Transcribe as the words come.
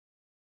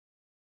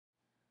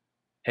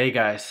Hey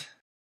guys,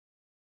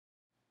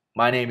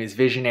 my name is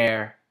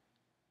Visionaire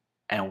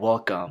and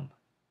welcome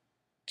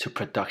to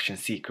Production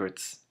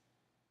Secrets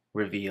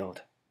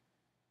Revealed,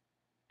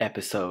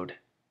 episode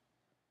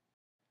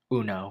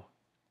uno.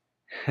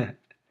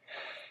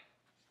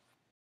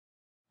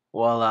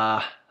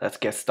 Well, let's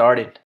get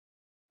started.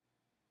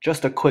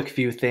 Just a quick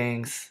few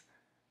things.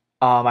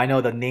 I know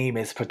the name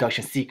is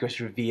Production Secrets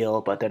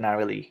Revealed, but they're not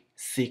really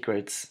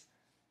secrets.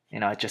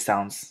 It just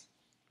sounds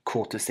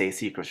cool to say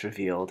secrets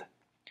revealed.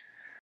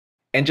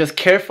 And just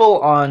careful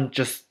on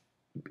just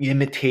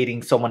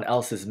imitating someone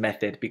else's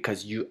method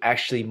because you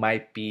actually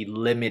might be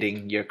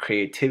limiting your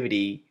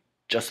creativity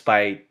just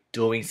by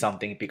doing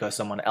something because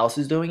someone else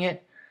is doing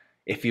it.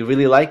 If you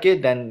really like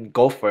it, then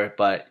go for it,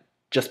 but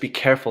just be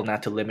careful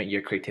not to limit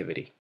your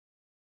creativity.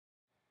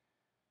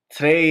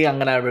 Today, I'm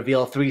gonna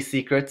reveal three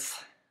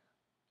secrets.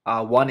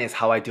 One is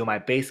how I do my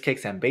bass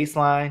kicks and bass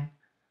line.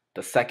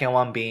 The second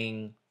one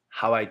being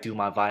how I do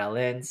my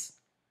violins.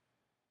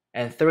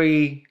 And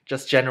three,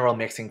 just general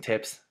mixing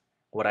tips,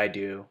 what I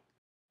do.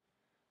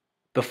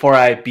 Before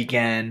I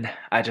begin,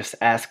 I just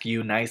ask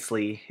you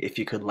nicely if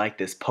you could like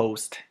this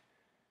post.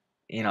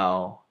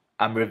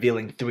 I'm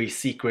revealing three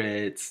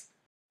secrets.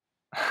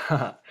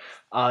 No,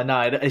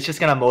 it's just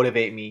gonna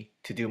motivate me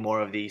to do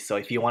more of these. So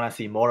if you want to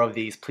see more of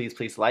these,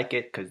 please like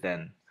it, because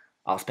then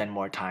I'll spend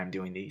more time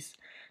doing these.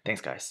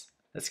 Thanks, guys.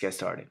 Let's get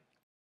started.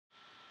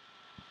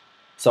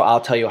 So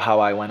I'll tell you how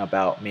I went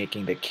about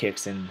making the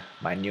kicks in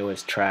my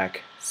newest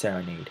track,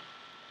 Serenade.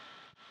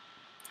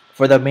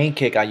 For the main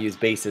kick, I use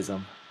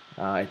Bassism.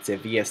 It's a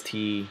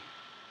VST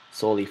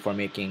solely for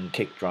making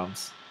kick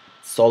drums.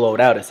 Soloed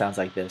out, it sounds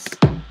like this.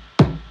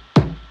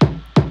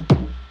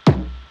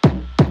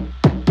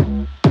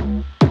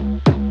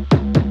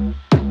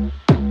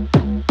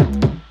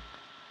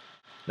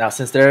 Now,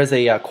 since there is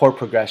a chord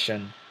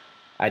progression,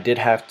 I did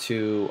have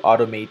to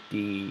automate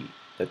the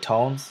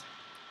tones.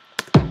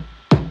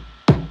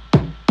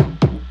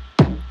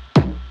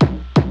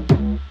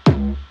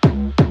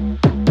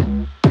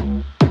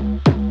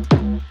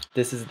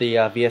 This is the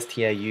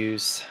VST I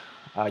use.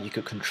 You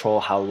could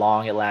control how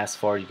long it lasts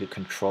for. You could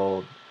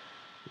control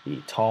the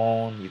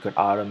tone. You could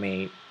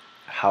automate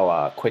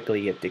how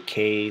quickly it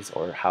decays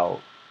or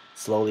how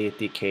slowly it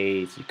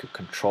decays. You could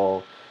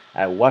control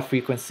at what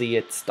frequency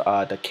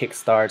the kick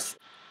starts.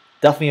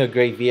 Definitely a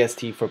great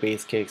VST for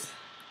bass kicks.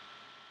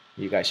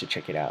 You guys should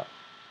check it out.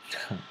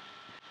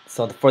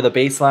 So for the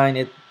bass line,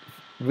 it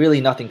really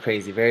nothing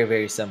crazy.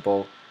 Very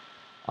simple.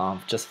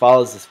 Just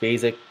follows this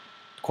basic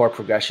chord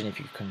progression, if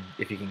you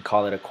can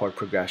call it a chord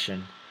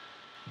progression.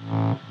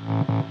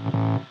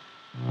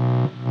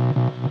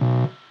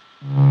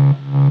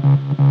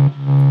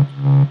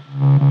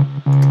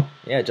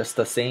 Yeah, just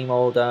the same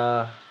old,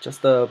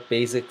 just the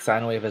basic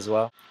sine wave as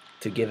well,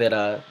 to give it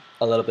a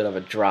little bit of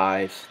a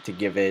drive, to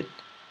give it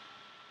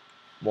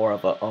more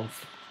of a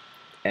oomph.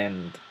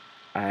 And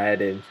I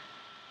added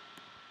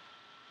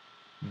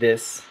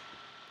this.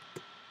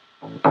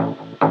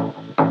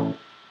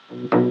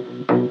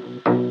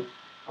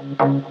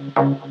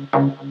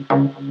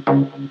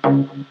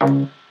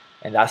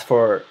 And that's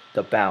for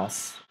the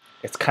bounce.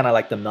 It's kind of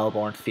like the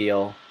Melbourne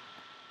feel,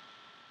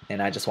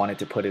 and I just wanted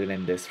to put it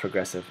in this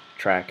progressive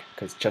track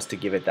because just to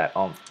give it that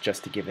oomph,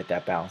 just to give it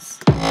that bounce.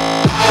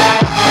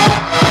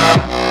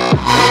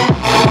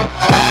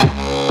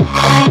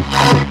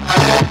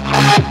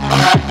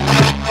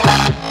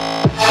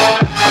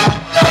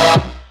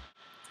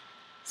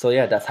 So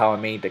yeah, that's how I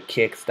made the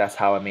kicks, that's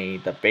how I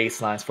made the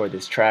bass lines for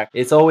this track.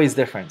 It's always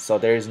different, so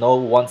there is no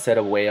one set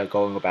of way of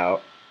going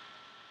about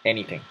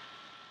anything.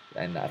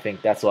 And I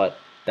think that's where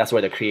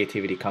the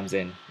creativity comes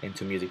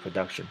into music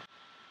production.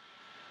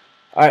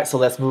 Alright, so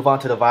let's move on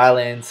to the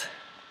violins,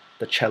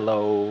 the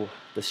cello,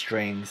 the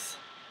strings.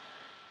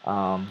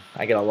 I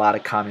get a lot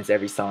of comments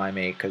every song I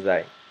make because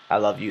I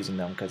love using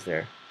them because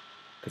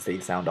they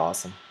sound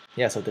awesome.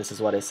 Yeah, so this is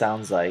what it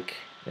sounds like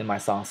in my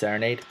song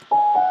Serenade.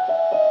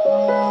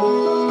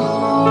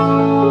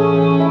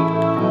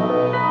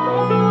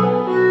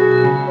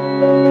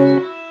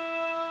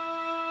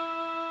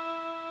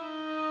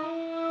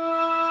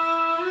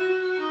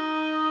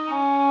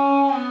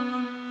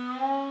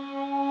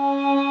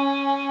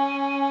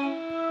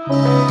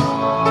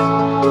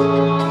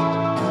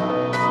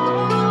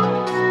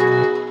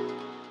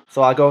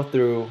 So I'll go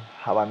through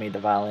how I made the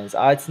violins.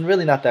 It's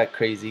really not that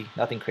crazy,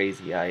 nothing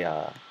crazy.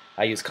 I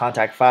use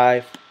Contact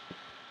 5.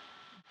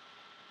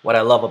 What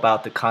I love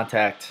about the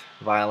Contact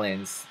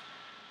violins,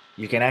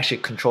 you can actually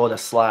control the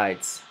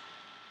slides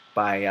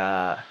by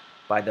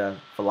the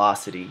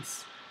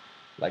velocities,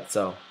 like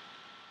so.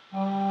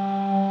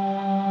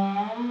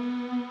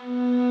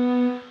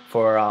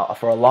 For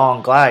a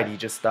long glide, you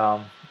just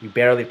you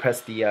barely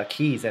press the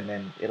keys and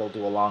then it'll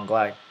do a long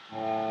glide.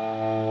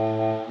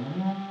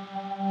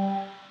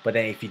 But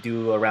then if you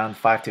do around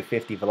 5 to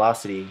 50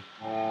 velocity,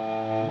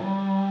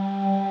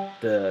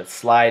 the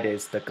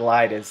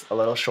glide is a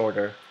little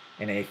shorter,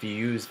 and if you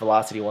use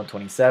velocity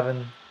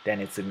 127, then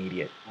it's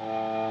immediate.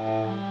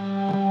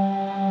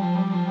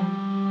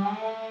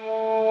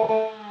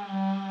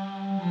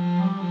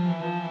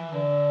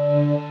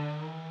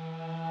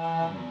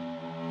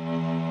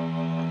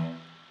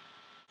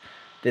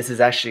 This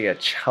is actually a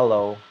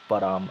cello,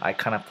 but I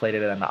kind of played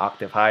it an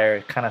octave higher.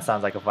 It kind of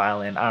sounds like a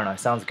violin. I don't know, it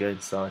sounds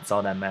good, so it's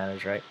all that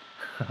matters, right?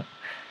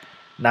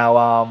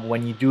 Now,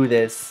 when you do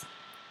this,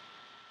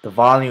 the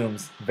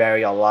volumes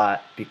vary a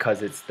lot because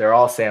they're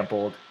all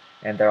sampled,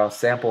 and they're all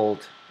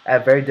sampled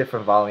at very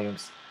different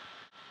volumes.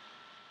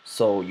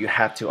 So you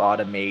have to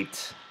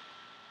automate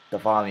the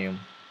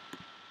volume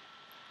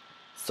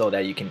so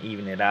that you can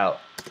even it out.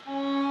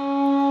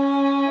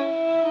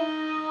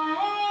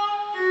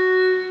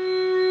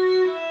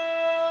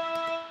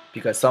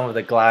 Because some of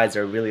the glides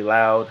are really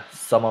loud,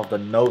 some of the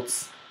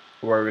notes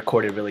were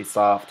recorded really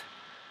soft.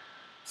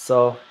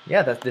 So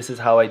yeah, this is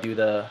how I do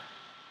the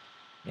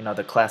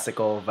the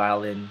classical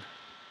violin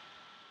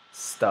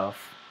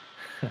stuff.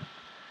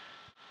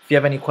 If you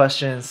have any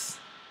questions,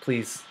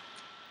 please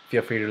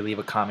feel free to leave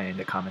a comment in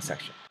the comment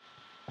section.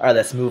 Alright,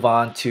 let's move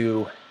on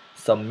to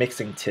some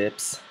mixing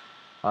tips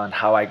on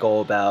how I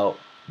go about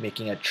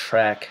making a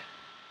track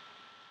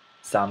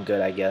sound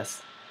good, I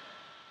guess.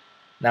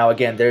 Now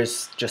again,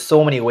 there's just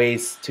so many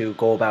ways to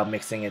go about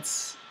mixing.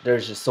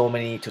 There's just so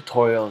many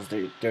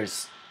tutorials.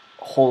 There's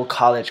whole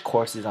college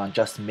courses on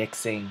just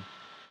mixing.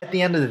 At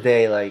the end of the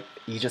day, like,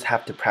 you just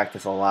have to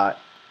practice a lot.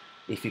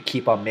 If you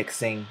keep on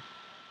mixing,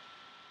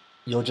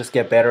 you'll just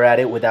get better at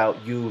it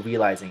without you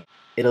realizing.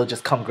 It'll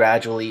just come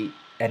gradually,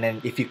 and then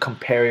if you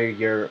compare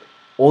your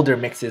older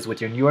mixes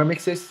with your newer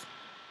mixes,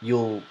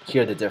 you'll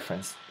hear the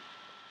difference.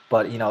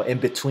 But in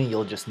between,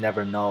 you'll just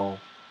never know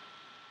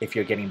if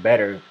you're getting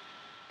better.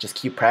 Just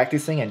keep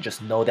practicing and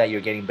just know that you're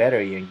getting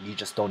better. You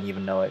just don't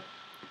even know it.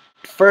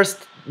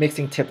 First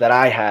mixing tip that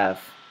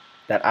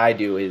I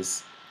do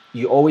is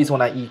you always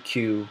want to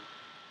EQ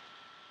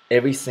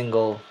every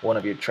single one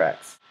of your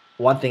tracks.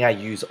 One thing I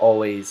use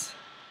always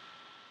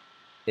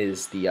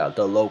is the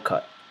low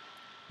cut.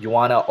 You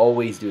want to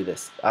always do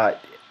this.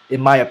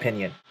 In my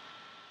opinion,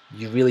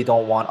 you really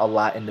don't want a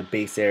lot in the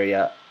bass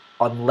area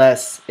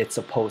unless it's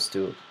supposed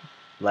to,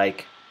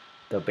 like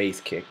the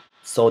bass kick,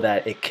 so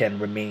that it can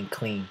remain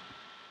clean.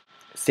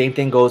 Same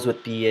thing goes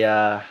with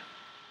the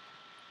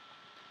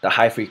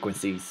high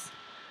frequencies.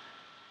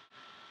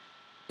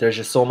 There's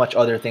just so much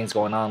other things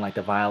going on, like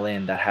the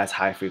violin that has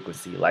high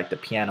frequency, like the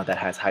piano that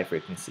has high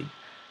frequency.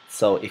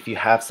 So if you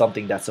have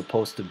something that's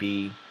supposed to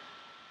be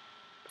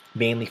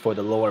mainly for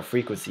the lower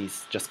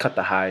frequencies, just cut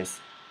the highs,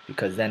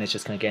 because then it's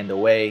just gonna get in the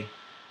way.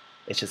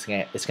 It's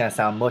gonna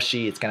sound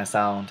mushy. It's gonna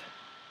sound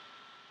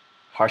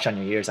harsh on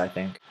your ears, I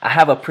think. I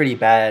have a pretty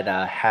bad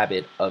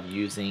habit of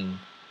using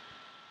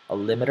a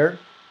limiter,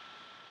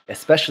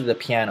 especially the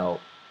piano.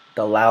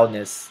 The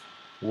loudness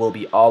will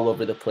be all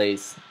over the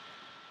place.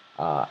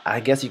 I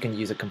guess you can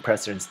use a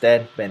compressor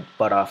instead,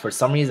 but for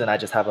some reason I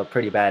just have a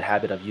pretty bad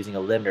habit of using a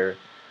limiter.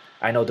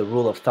 I know the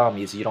rule of thumb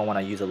is you don't want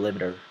to use a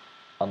limiter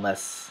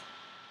unless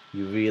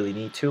you really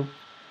need to.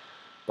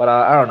 But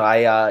I don't know,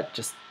 I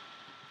just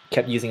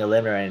kept using a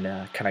limiter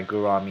and kind of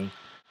grew on me.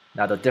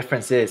 Now the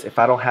difference is, if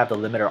I don't have the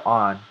limiter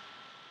on,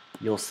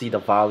 you'll see the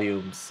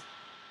volumes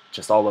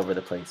just all over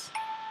the place.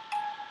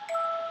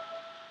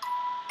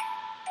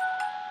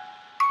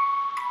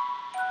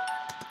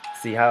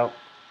 See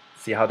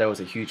how there was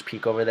a huge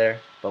peak over there,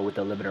 but with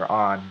the limiter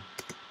on,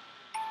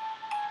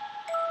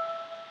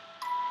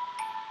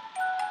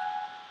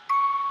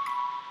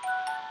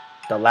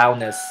 the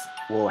loudness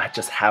will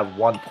just have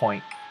one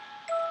point.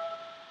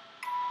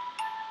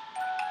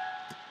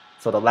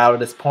 So the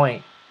loudest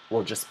point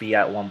will just be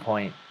at one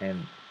point,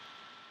 and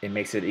it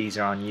makes it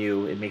easier on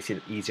you. It makes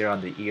it easier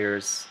on the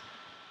ears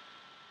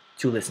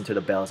to listen to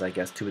the bells, I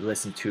guess, to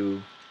listen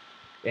to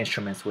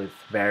instruments with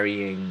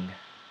varying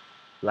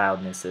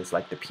loudnesses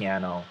like the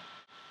piano.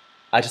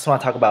 I just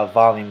want to talk about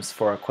volumes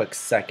for a quick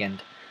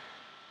second.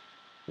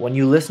 When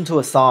you listen to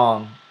a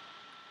song,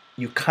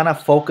 you kind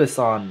of focus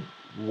on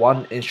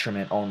one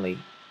instrument only,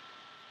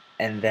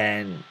 and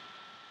then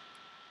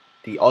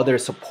the other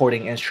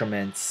supporting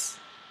instruments,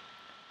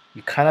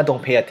 you kind of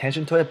don't pay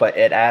attention to it, but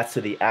it adds to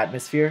the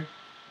atmosphere.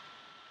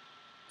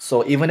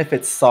 So even if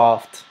it's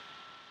soft,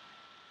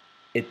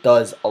 it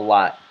does a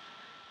lot.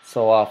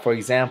 So for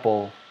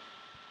example,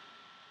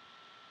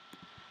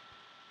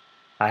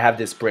 I have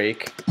this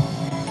break.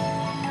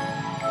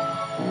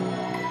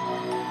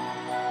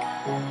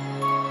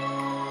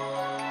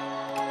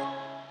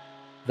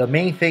 The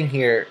main thing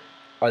here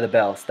are the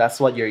bells. That's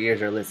what your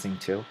ears are listening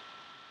to.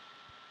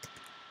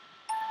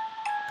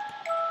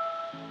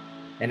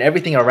 And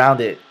everything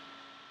around it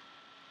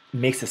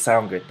makes it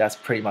sound good. That's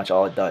pretty much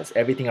all it does.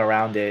 Everything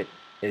around it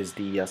is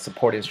the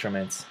support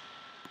instruments.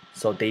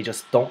 So they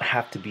just don't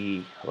have to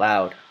be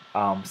loud.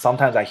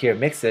 Sometimes I hear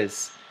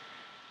mixes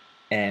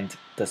and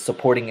the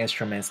supporting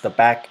instruments, the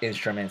back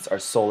instruments, are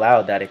so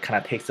loud that it kind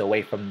of takes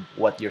away from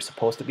what you're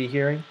supposed to be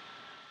hearing.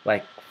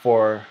 Like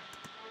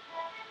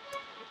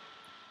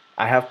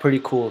I have pretty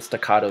cool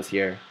staccatos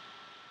here.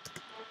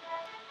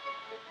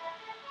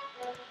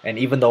 And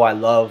even though I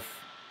love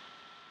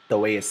the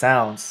way it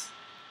sounds,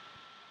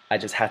 I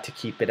just had to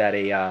keep it at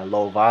a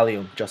low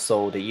volume just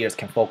so the ears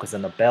can focus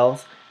on the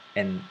bells.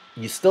 And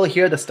you still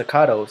hear the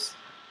staccatos,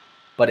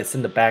 but it's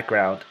in the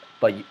background.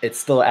 but it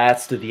still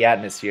adds to the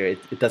atmosphere.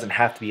 It doesn't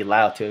have to be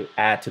loud to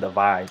add to the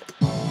vibe.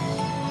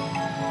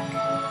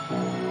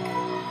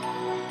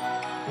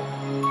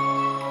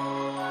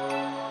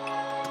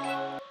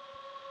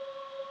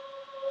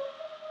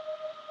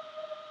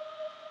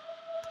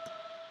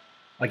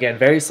 Again,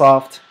 very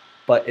soft,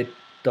 but it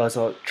does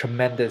a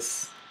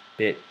tremendous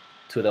bit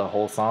to the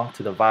whole song,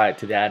 to the vibe,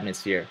 to the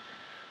atmosphere.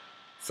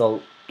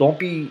 So don't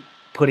be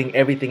putting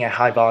everything at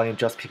high volume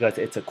just because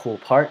it's a cool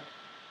part.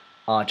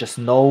 Just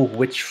know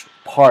which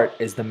part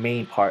is the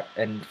main part.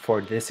 And for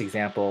this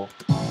example,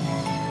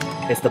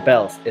 it's the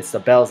bells. It's the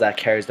bells that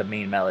carries the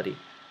main melody.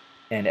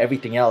 And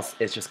everything else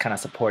is just kind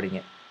of supporting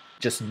it.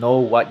 Just know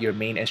what your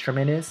main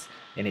instrument is.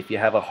 And if you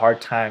have a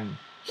hard time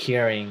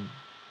hearing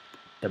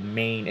the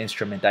main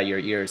instrument that your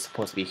ear is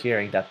supposed to be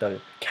hearing, that the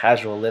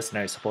casual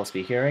listener is supposed to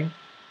be hearing,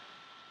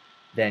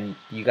 then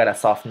you gotta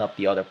soften up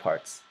the other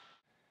parts.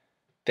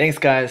 Thanks,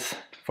 guys,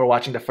 for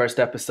watching the first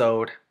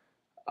episode.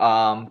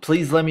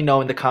 Please let me know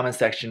in the comment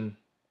section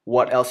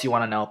what else you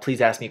want to know.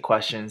 Please ask me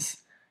questions,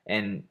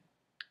 and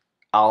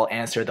I'll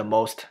answer the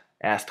most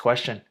asked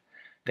question.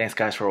 Thanks,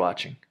 guys, for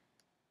watching.